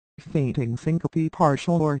Fainting syncope,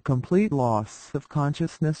 partial or complete loss of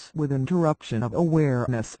consciousness with interruption of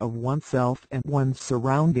awareness of oneself and one's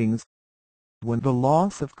surroundings. When the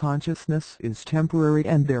loss of consciousness is temporary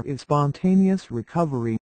and there is spontaneous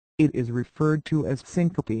recovery, it is referred to as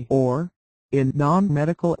syncope or, in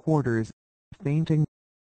non-medical quarters, fainting.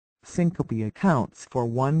 Syncope accounts for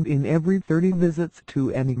 1 in every 30 visits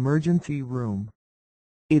to an emergency room.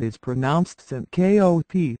 It is pronounced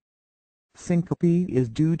syncope. Syncope is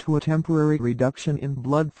due to a temporary reduction in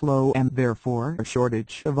blood flow and therefore a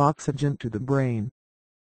shortage of oxygen to the brain.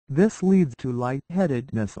 This leads to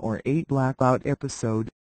lightheadedness or a blackout episode,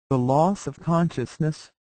 the loss of consciousness.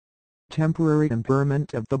 Temporary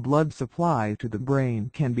impairment of the blood supply to the brain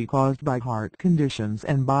can be caused by heart conditions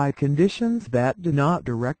and by conditions that do not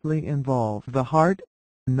directly involve the heart,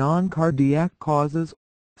 non-cardiac causes.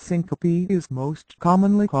 Syncope is most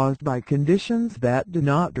commonly caused by conditions that do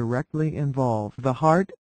not directly involve the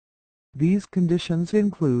heart. These conditions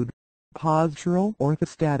include postural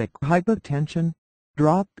orthostatic hypotension,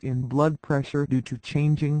 drop in blood pressure due to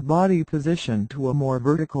changing body position to a more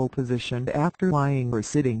vertical position after lying or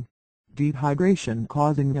sitting, dehydration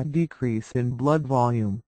causing a decrease in blood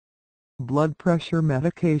volume, blood pressure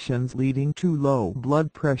medications leading to low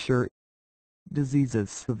blood pressure,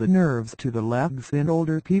 diseases of the nerves to the legs in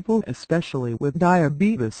older people especially with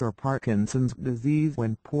diabetes or Parkinson's disease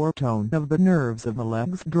when poor tone of the nerves of the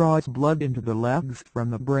legs draws blood into the legs from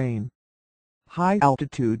the brain. High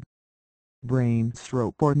altitude, brain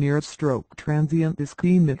stroke or near stroke transient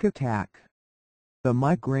ischemic attack, the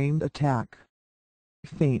migraine attack,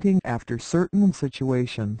 fainting after certain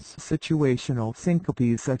situations. Situational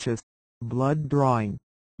syncope such as blood drawing,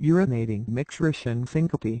 urinating micturition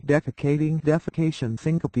syncope, defecation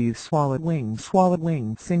syncope,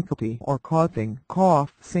 swallowing syncope or coughing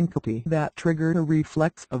cough syncope that triggered a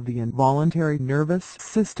reflex of the involuntary nervous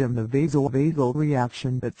system, the vasovagal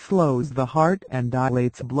reaction that slows the heart and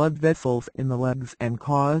dilates blood vessels in the legs and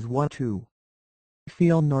cause one to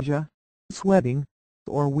feel nausea, sweating,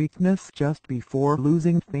 or weakness just before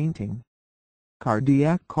losing fainting.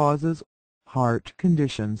 Cardiac causes. Heart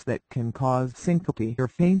conditions that can cause syncope or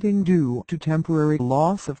fainting due to temporary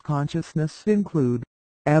loss of consciousness include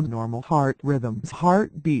abnormal heart rhythms,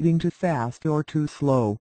 heart beating too fast or too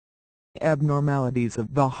slow, abnormalities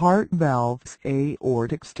of the heart valves,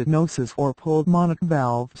 aortic stenosis or pulmonic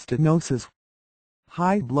valve stenosis,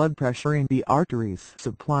 high blood pressure in the arteries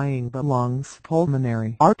supplying the lungs,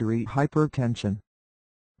 pulmonary artery hypertension,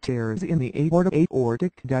 tears in the aorta,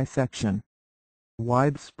 aortic dissection,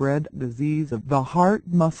 widespread disease of the heart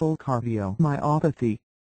muscle, cardiomyopathy.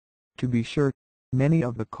 To be sure, many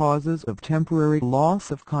of the causes of temporary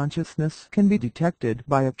loss of consciousness can be detected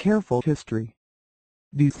by a careful history.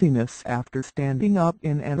 Dizziness after standing up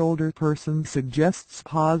in an older person suggests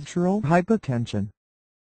postural hypotension.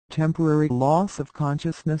 Temporary loss of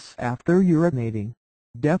consciousness after urinating,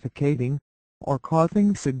 defecating, or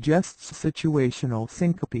coughing suggests situational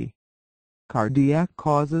syncope. Cardiac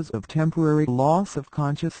causes of temporary loss of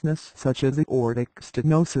consciousness such as aortic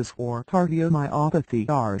stenosis or cardiomyopathy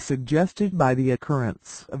are suggested by the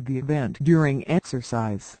occurrence of the event during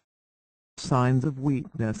exercise. Signs of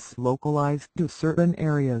weakness localized to certain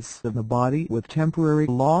areas of the body with temporary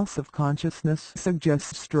loss of consciousness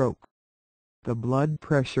suggest stroke. The blood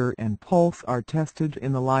pressure and pulse are tested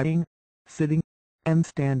in the lying, sitting, and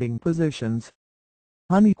standing positions.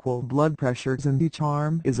 Unequal blood pressures in each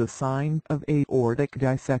arm is a sign of aortic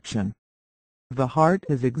dissection. The heart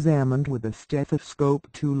is examined with a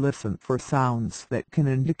stethoscope to listen for sounds that can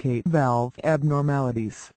indicate valve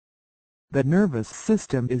abnormalities. The nervous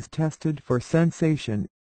system is tested for sensation,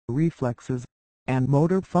 reflexes, and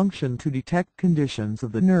motor function to detect conditions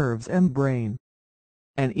of the nerves and brain.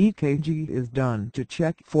 An EKG is done to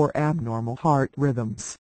check for abnormal heart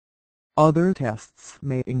rhythms. Other tests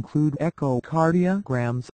may include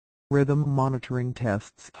echocardiograms, rhythm monitoring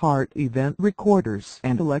tests, heart event recorders,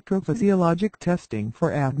 and electrophysiologic testing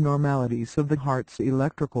for abnormalities of the heart's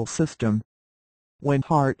electrical system. When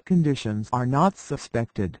heart conditions are not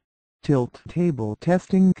suspected, tilt table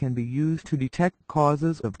testing can be used to detect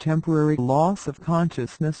causes of temporary loss of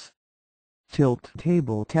consciousness. Tilt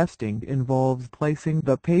table testing involves placing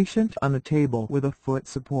the patient on a table with a foot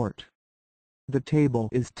support. The table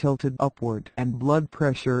is tilted upward and blood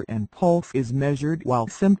pressure and pulse is measured while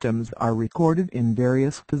symptoms are recorded in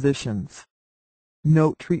various positions.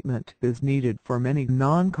 No treatment is needed for many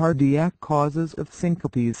non-cardiac causes of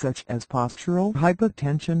syncope such as postural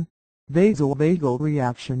hypotension, vasovagal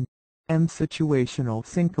reaction, and situational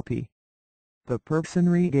syncope. The person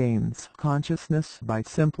regains consciousness by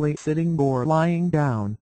simply sitting or lying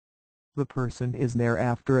down. The person is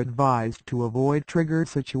thereafter advised to avoid trigger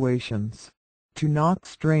situations, to not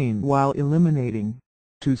strain while eliminating,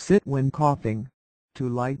 to sit when coughing, to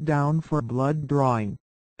lie down for blood drawing,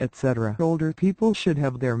 etc. Older people should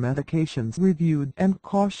have their medications reviewed, and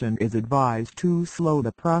caution is advised to slow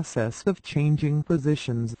the process of changing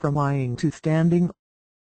positions from lying to standing.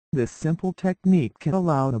 This simple technique can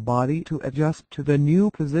allow the body to adjust to the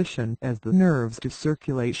new position as the nerves to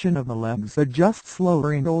circulation of the legs adjust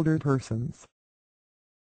slower in older persons.